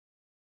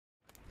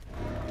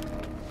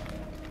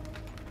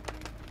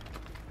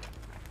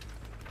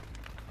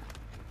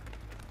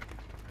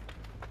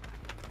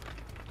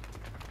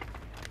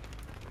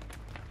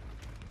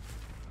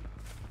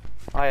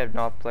I have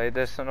not played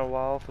this in a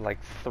while, for like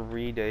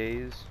 3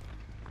 days.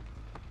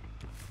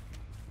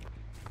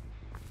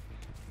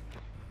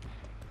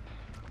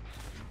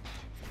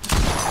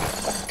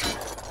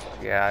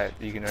 Yeah,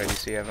 you can already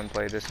see I haven't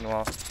played this in a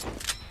while.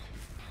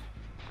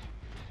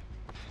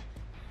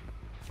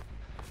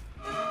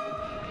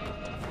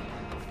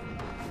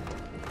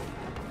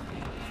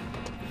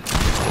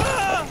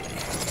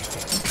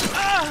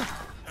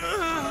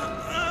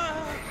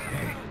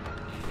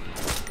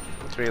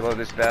 Let's reload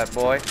this bad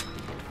boy.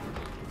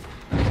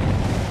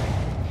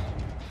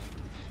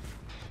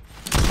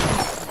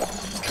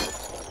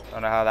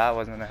 Don't know how that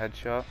wasn't a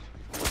headshot.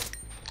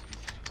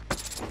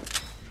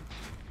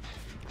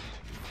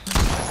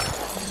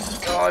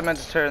 Oh, I meant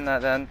to turn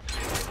that then.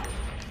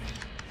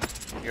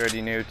 You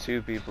already knew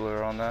 2 people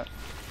were on that.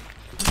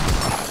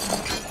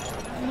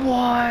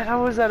 What?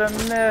 How was that a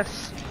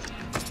miss?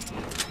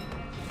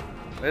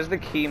 Where's the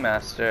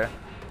keymaster?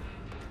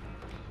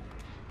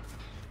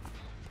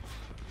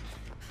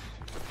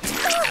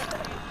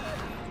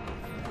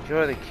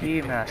 You're the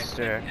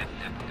keymaster.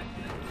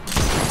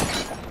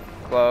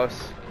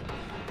 Close.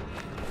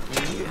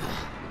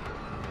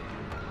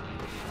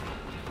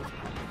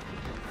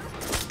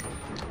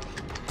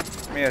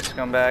 Come here,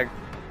 scumbag.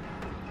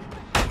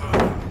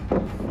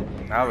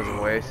 That was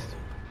a waste.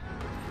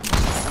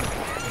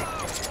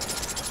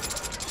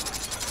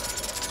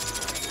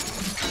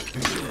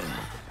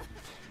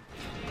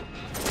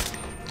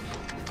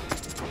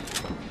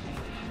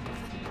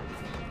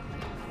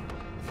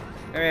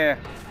 Come here.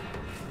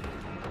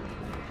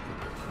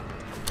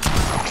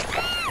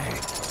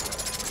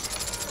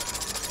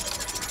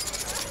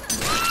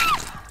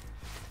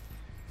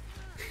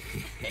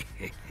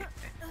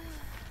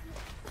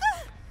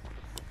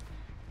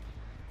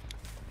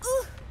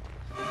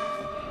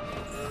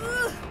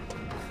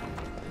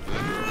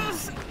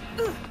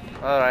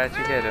 Alright,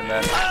 you hit him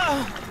then.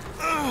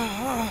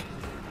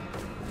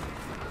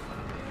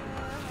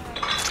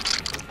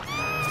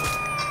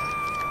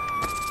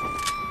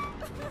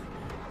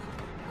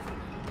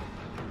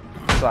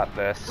 Slap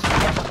this.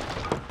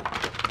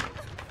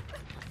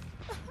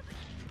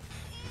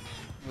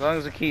 As long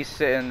as the key's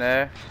sitting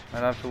there, I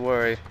don't have to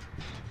worry.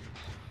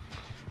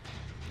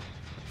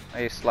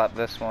 I slap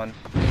this one.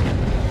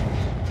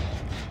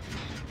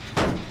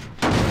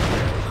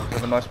 For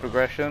the most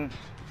progression.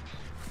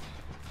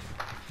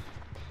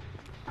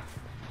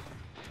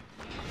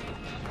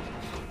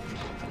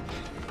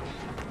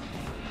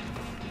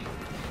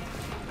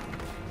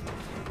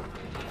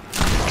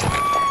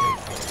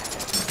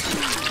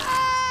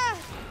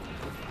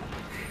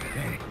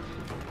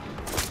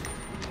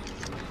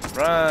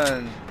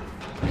 Run!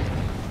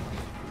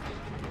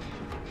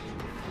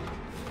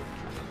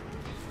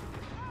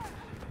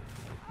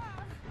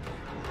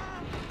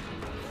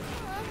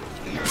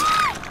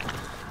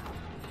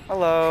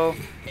 Hello.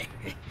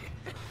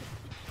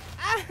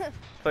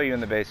 Put you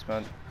in the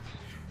basement.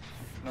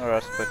 Nowhere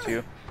else to put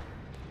you.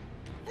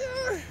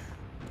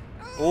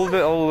 All the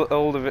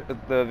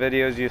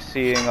videos you're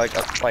seeing, like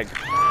I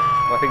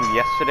think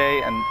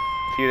yesterday and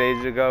a few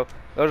days ago,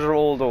 those are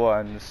older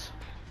ones.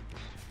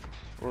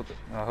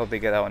 I hope they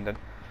get that one done.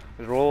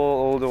 Those are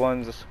all older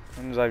ones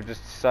I've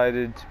just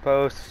decided to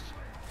post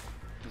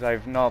because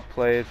I've not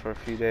played for a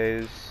few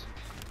days.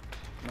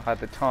 I've had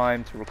the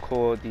time to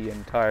record the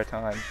entire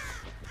time.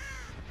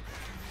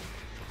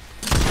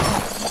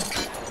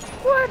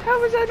 What? How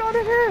was that not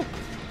a hit?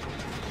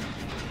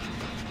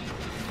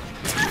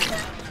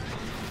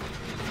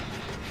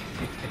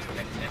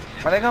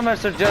 I think I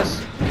must have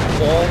just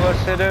almost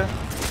hit her.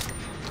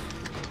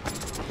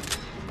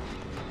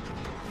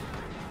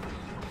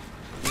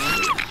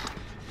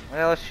 What the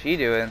hell is she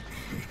doing?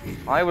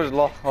 I was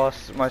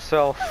lost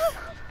myself.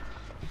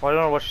 Well, I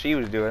don't know what she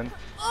was doing.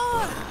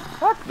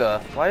 What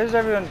the? Why is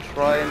everyone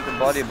trying to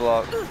body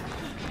block?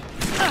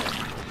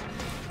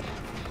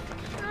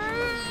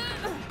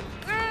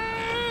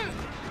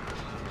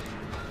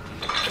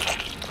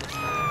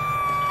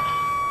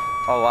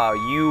 Oh wow,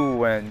 you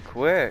went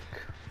quick.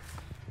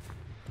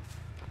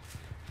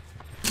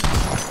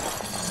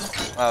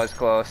 That was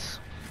close.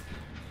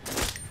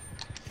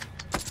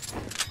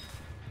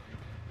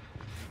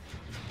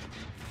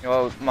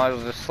 Well, might as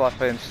well just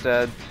slap it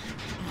instead.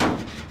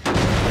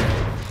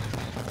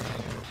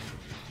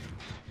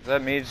 Is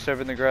that me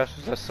disturbing the grass, or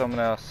is that someone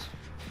else?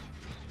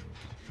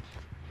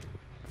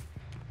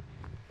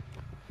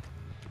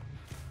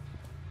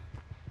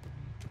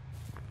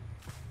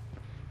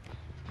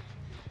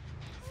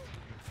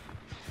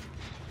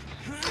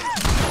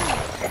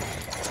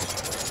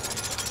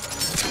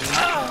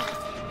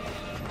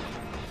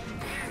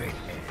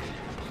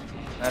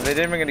 Now, if they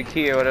didn't bring in a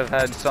key, I would have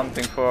had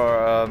something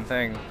for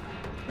thing.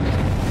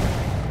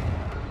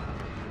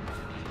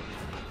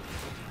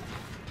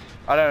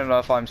 I don't know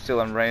if I'm still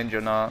in range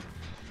or not.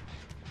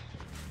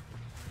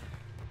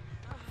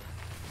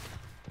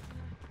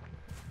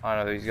 I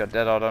don't know if he's got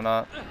dead out or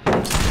not.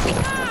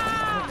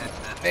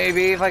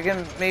 Maybe if I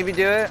can maybe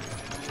do it.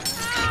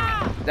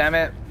 Damn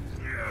it.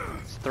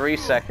 It's 3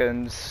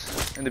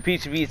 seconds. In the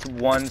PTB it's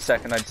 1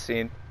 second I'd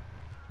seen.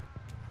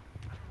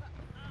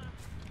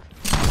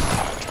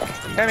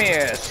 Come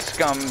here,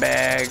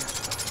 scumbag.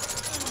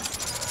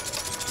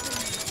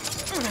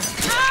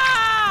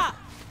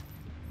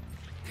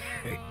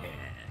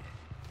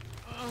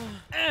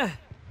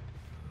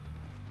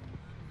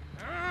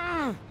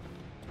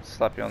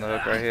 Slap you on the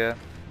hook right here.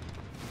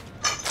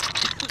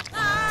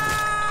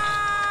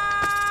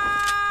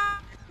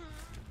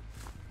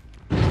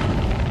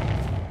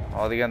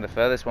 Oh, again, the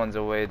furthest ones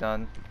are way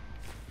done.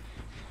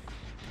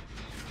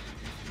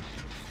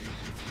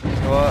 You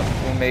know what?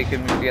 We'll make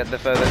him get the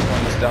furthest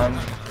ones done.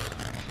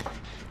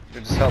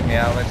 It'll just help me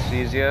out much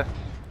easier.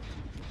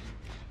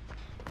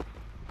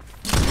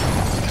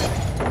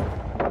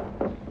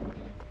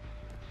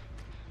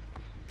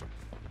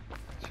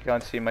 You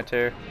can't see my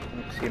tear.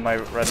 You can see my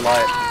red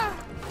light.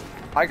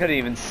 I couldn't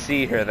even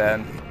see her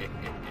then.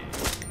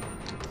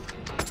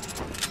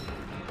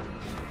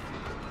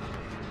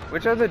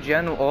 Which other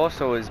gen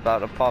also is about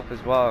to pop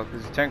as well?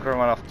 Because Tinker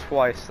went off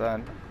twice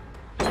then.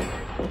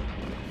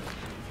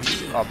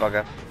 Oh,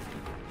 bugger.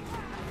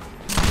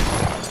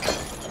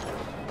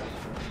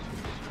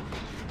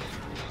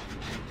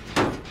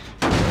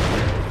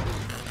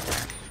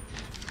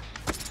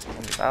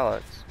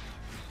 Alex.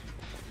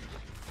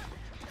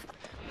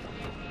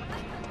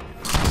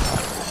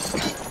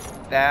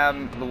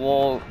 Damn, the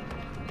wall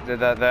did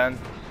that then.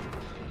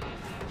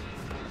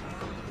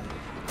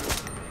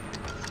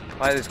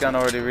 If I had this gun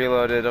already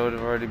reloaded, I would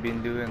have already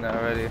been doing that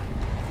already.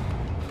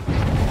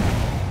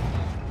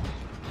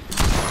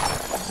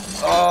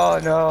 Oh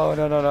no,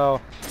 no, no, no.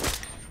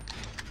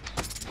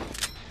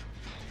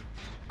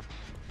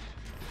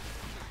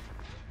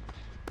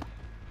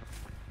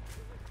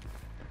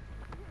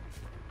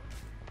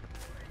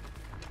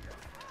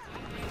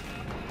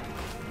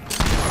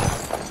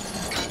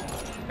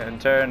 And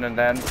turn and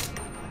then.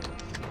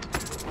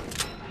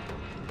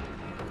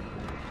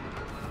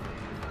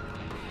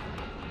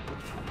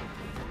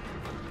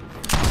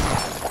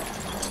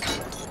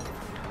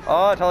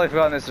 Oh, I totally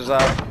forgot this was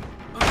out.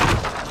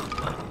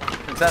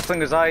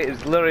 Deathslinger's eye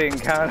is literally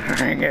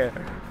encountering it.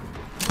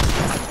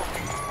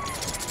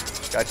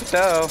 Got your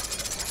toe.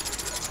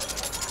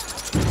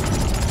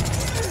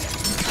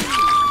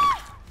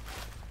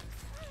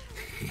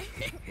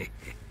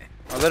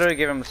 I literally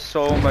gave him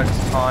so much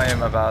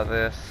time about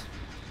this.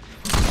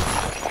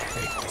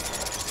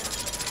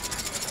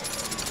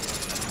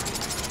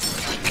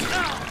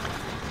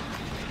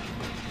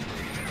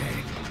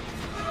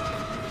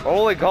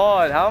 Holy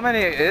God, how many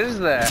is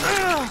there?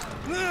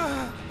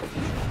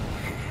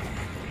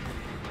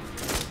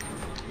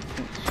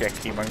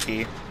 Checky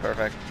monkey,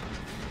 perfect.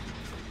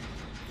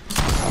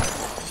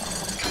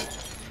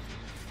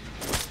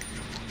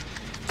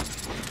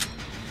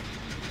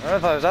 I don't know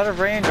if I was out of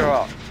range or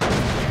what.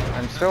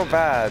 I'm so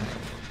bad.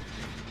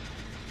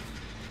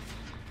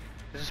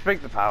 Just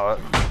break the power.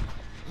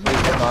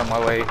 Please get on my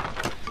way.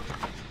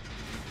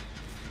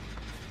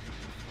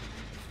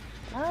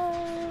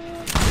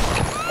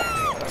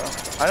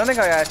 I don't think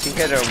I actually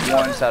hit her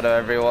once out of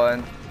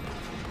everyone.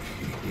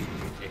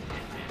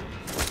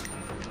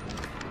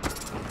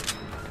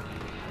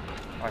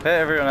 I've hit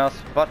everyone else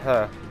but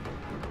her.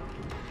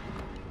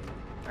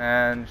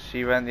 And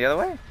she went the other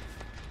way?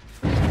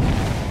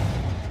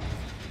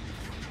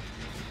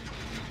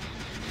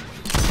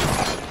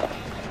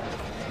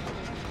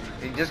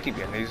 You just keep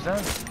getting these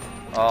done.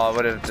 Oh, I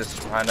would have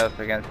just ran up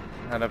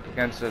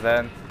against her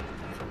then.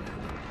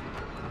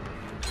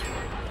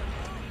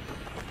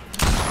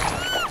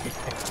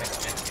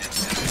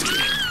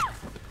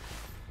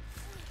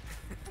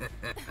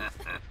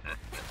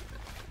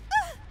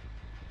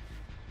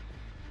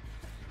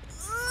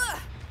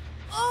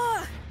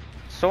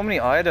 So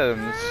many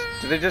items.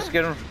 Did they just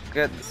get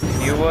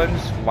new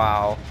ones?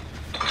 Wow.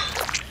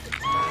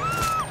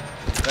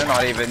 They're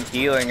not even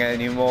healing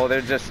anymore.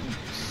 They're just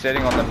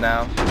sitting on them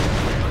now.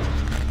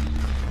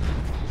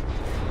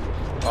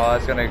 Oh,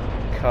 that's gonna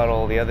cut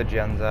all the other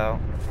gens out.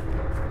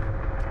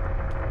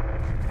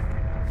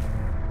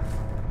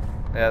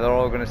 Yeah, they're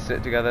all gonna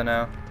sit together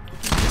now.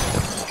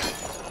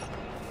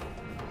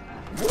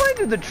 Why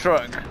did the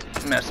truck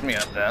mess me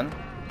up then?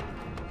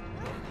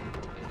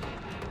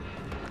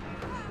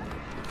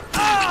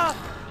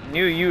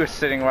 Knew you were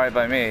sitting right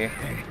by me.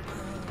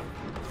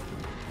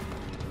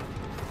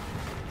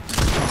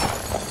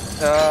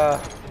 There's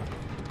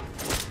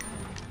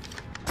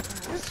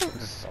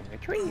so many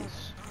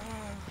trees.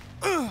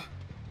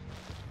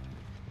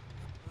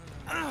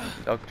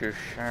 Dr.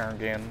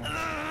 Shargan.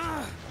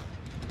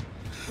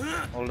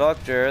 Well,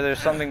 doctor, there's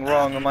something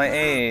wrong with my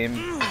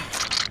aim.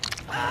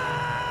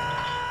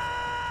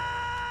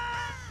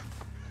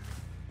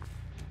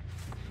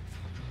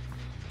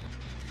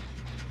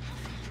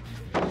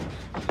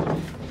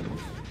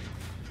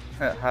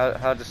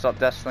 How to stop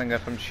Deathslinger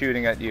from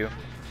shooting at you?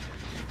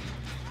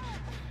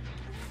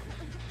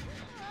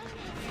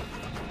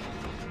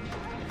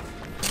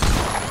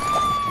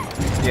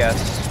 Yes.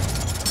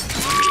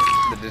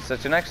 They did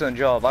such an excellent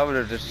job. I would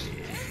have just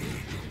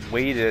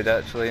waited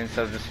actually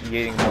instead of just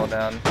yeeting them all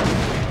down.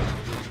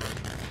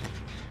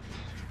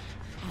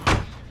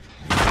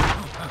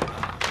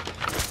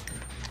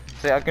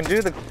 See, I can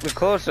do the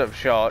close-up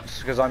shots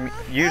because I'm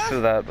used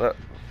to that, but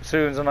as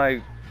soon as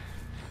I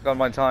got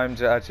my time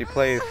to actually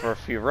play for a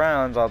few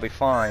rounds, I'll be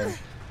fine.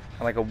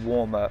 And like a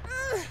warm-up.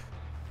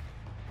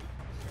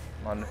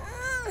 Come on.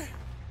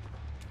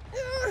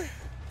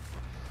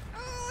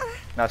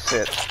 Now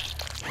sit.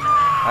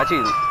 I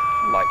actually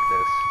like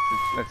this.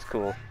 It's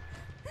cool.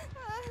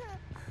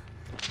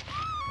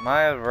 Am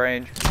I out of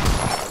range?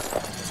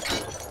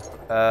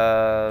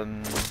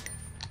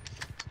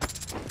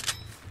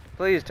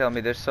 Please tell me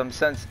there's some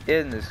sense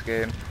in this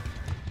game.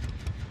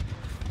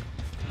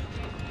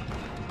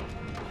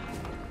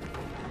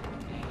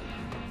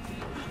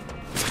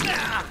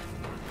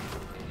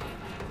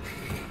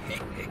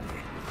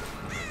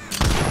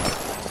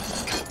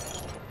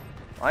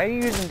 Why are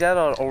you using that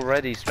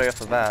already straight off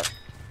the bat?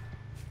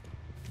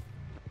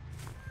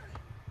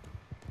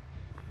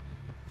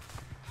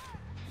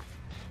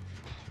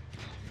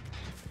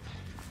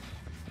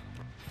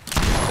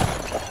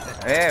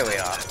 There we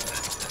are.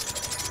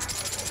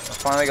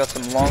 I finally got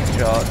some long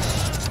shots.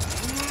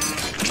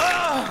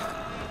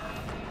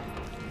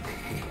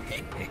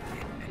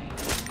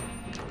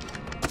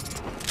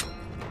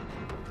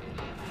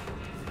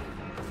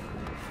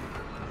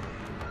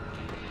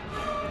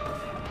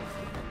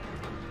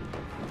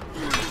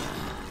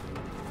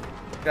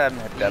 Gotta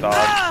admit that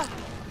odd.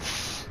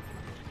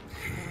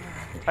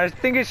 I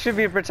think it should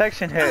be a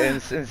protection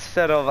hit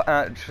instead of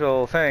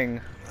actual thing.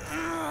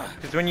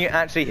 Because when you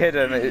actually hit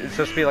him, it's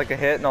supposed to be like a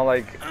hit, not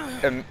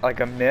like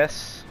a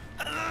miss.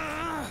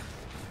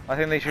 I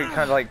think they should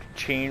kind of like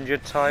change a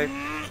type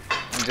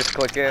and just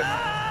click it.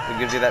 It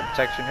gives you that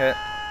protection hit.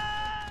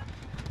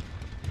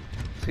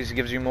 At least it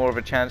gives you more of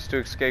a chance to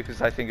escape,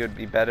 because I think it would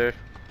be better.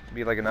 It'd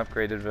be like an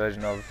upgraded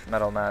version of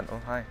Metal Man.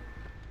 Oh hi.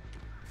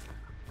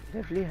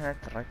 Lovely hat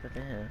right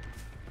there.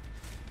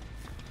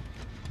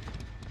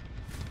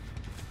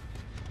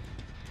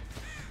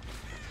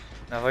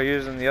 Now if I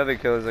use the other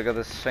killers, I got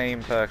the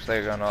same perks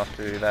they're going off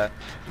to do that.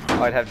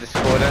 I'd have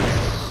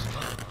Discordance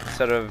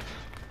instead of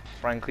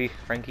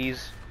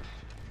Frankies.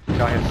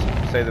 Try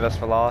and save the best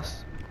for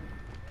last.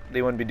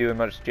 They wouldn't be doing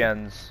much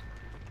gens.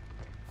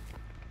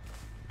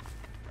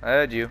 I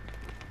heard you.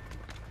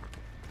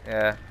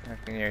 Yeah, I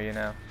can hear you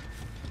now.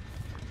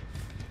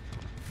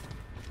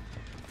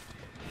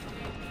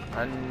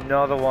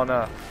 Another one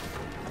up.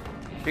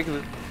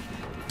 Peekaboo.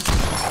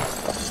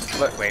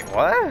 Look, wait,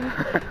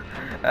 what?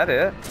 That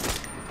it?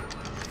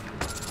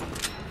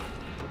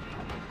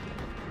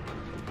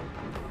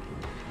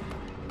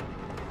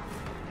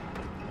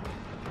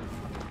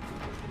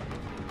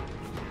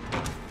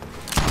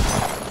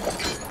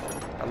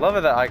 I love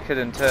it that I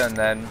couldn't turn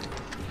then.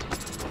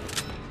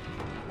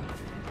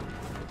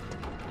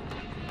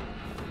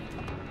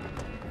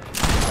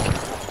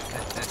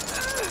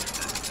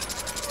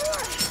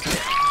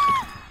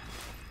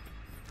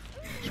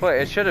 Wait,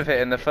 it should have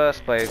hit in the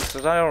first place,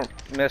 because I don't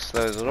miss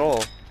those at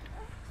all.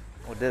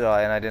 Or did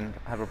I, and I didn't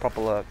have a proper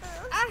look?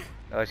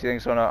 Oh, she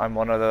thinks I'm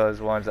one of those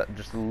ones that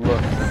just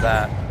looks at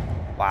that.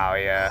 Wow,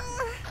 yeah.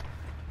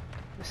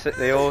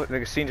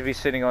 They seem to be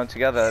sitting on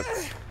together.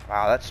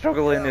 Wow, that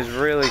struggling is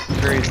really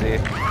crazy.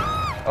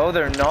 Oh,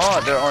 they're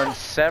not. They're on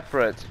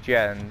separate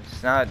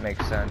gens. Now it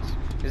makes sense.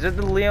 Is it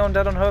the Leon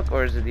dead on hook,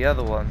 or is it the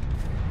other one?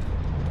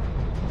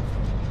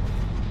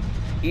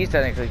 He's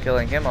technically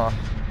killing him off.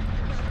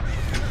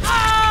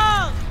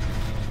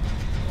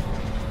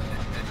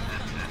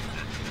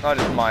 I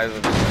just might as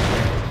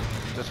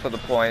well, just for the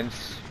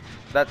points.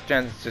 That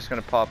gen's just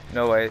gonna pop.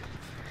 No way.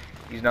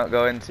 He's not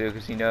going to,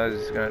 because he knows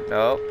it's gonna.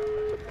 No.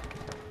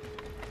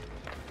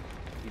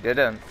 He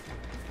didn't.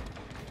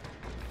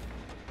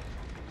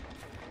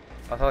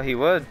 I thought he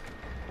would.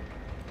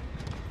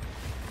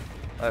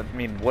 I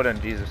mean,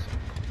 wouldn't, Jesus.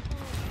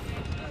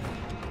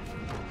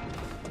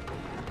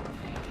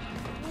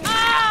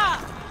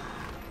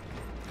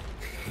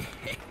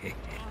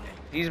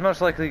 He's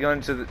most likely going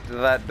to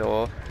that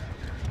door.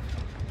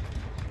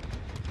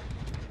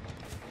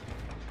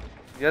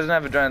 He doesn't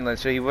have adrenaline,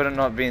 so he would have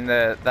not been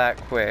there that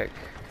quick.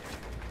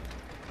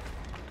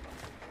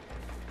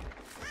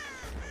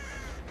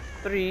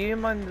 3, you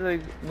mind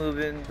like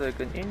moving like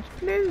an inch,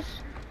 please?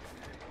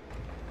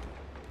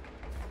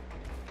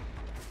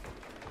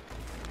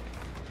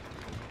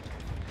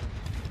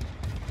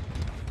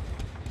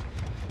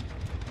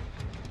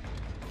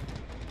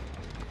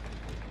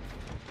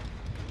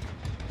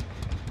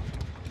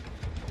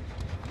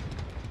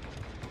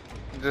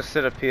 Just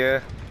sit up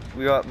here.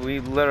 We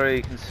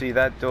literally can see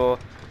that door,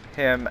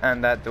 him,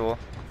 and that door.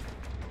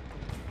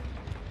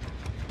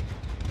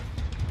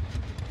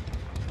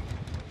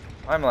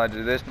 I'm allowed to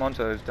do this.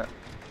 Monto is done.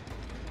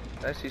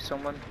 Did I see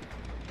someone?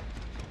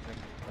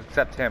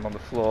 Except him on the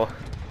floor.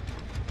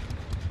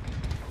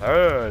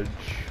 Urge.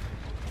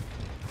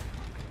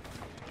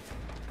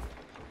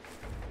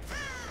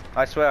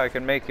 I swear I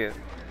can make it.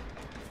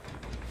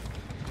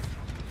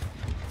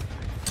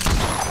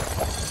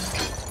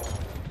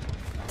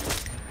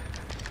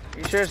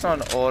 You sure it's not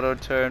an auto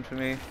turn for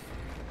me?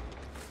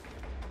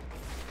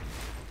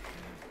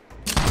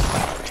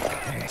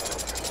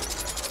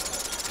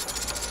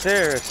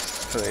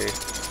 Seriously. Exactly.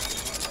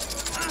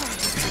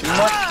 He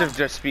must have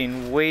just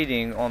been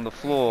waiting on the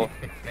floor.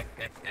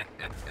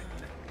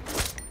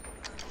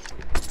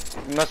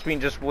 He must have been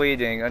just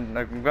waiting, and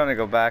I'm gonna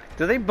go back.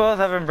 Do they both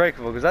have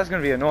Unbreakable? Because that's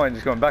gonna be annoying,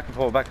 just going back and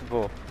forth, back and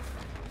forth.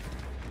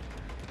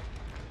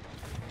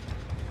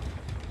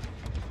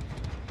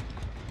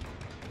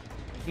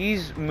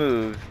 He's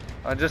moved.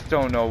 I just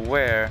don't know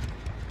where.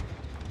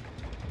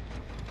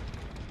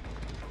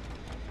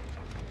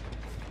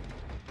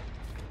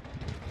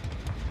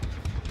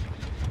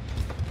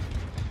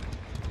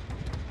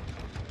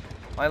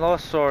 I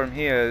last saw him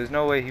here. There's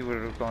no way he would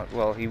have gone.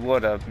 Well, he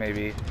would have,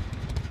 maybe.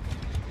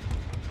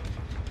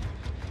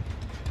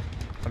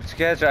 I'm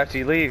scared to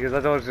actually leave because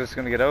I thought it was just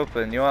going to get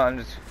open. You know what? I'm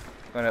just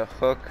going to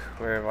hook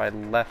where I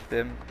left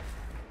him.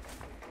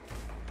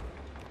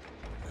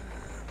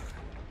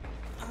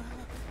 I'm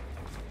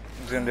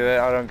just going to do it.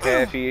 I don't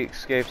care if he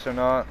escapes or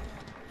not.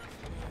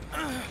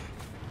 Am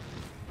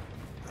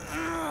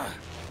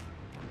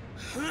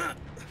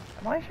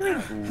I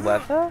hearing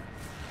leather?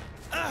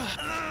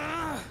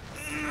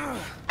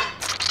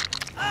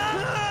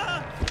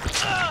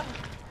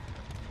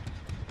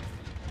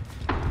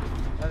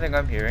 I think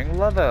I'm hearing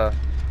leather.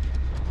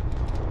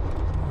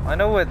 I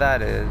know where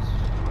that is.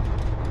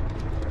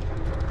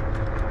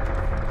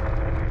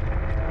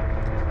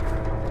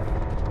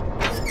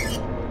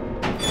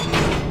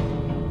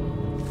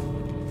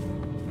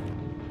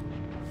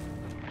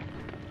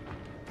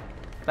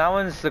 That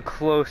one's the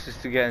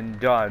closest to getting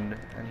done,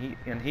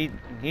 and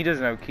he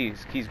doesn't have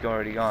keys. Keys are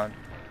already gone.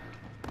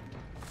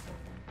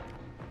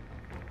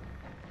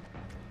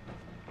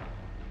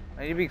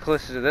 I need to be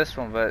closer to this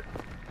one, but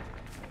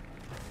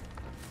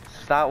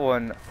that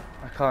one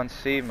I can't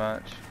see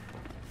much.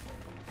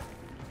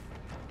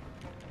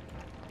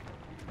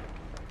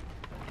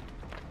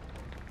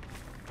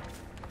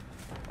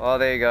 Oh,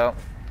 there you go.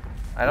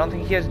 I don't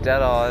think he has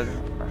dead on.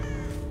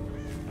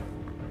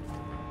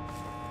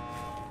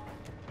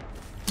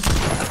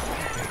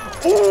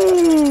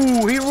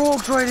 Ooh, he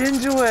walked right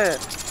into it.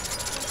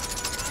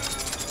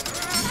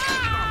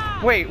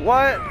 Wait,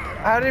 what?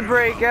 How did he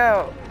break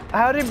out?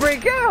 How did he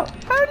break out?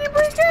 How did he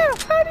break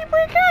out? How did he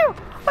break out?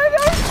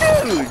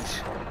 Dude!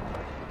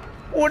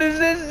 What does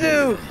this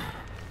do?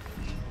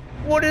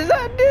 What does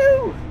that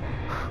do?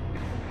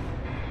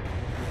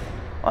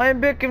 I am a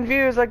bit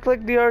confused. I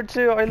clicked the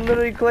R2. I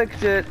literally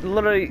clicked it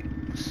literally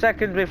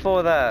seconds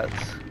before that.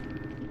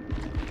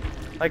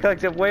 I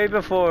clicked it way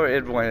before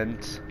it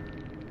went.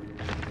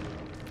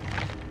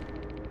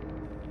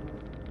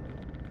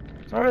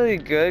 It's not really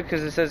good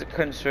because it says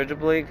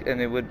considerably,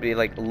 and it would be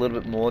like a little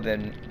bit more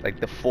than like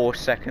the 4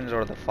 seconds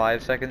or the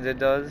 5 seconds it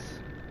does.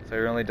 So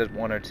it only does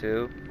 1 or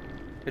 2.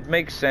 It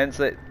makes sense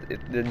that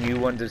the new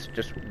one does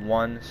just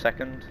 1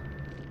 second.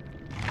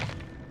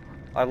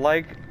 I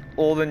like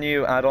all the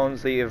new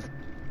add-ons that you've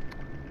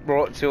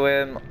brought to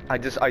him. I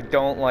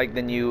don't like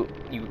the new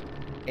you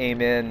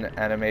aim in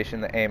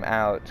animation, the aim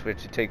out,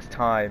 which it takes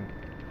time.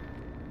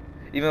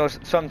 Even though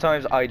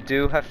sometimes I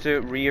do have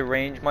to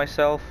rearrange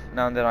myself.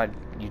 Now and then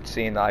you'd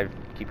seen that I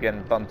keep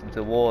getting bumped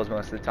into walls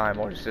most of the time,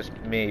 or it's just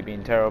me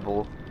being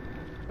terrible.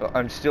 But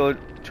I'm still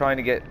trying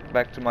to get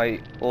back to my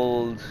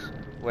old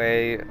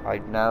way.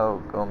 I'm now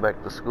going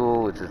back to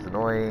school, which is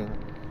annoying.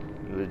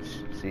 You would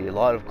see a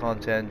lot of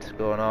content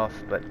going off,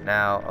 but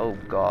now, oh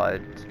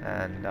god,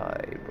 and I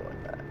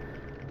ruined that.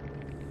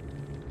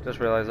 Just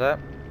realized that.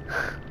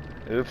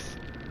 Oops.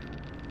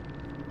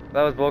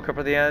 That was bullcrap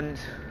at the end,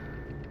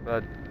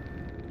 but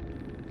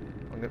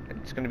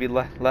it's going to be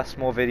less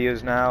more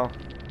videos now.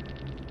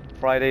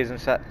 Fridays and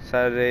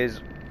Saturdays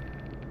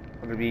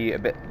are going to be a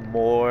bit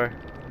more.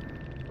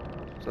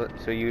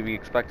 So you'll be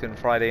expecting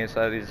Friday and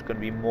Saturdays is going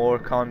to be more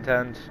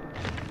content.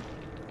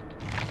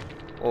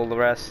 All the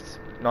rest,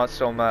 not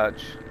so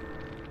much.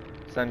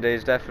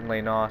 Sundays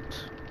definitely not.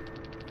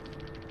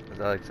 Because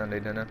I like Sunday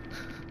dinner.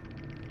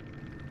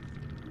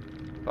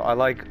 But I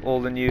like all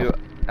the new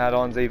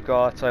add-ons they've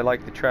got. I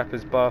like the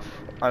Trappers buff.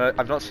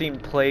 I've not seen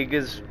Plague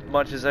as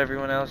much as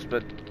everyone else,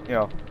 but you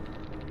know,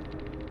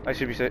 I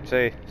should be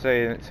say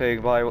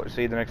goodbye.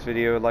 See you in the next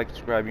video. Like,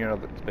 subscribe. You know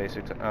the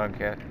basics. I don't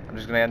care. I'm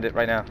just gonna end it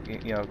right now.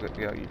 You know,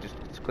 you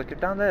just click it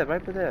down there,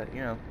 right there.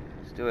 You know,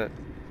 just do it.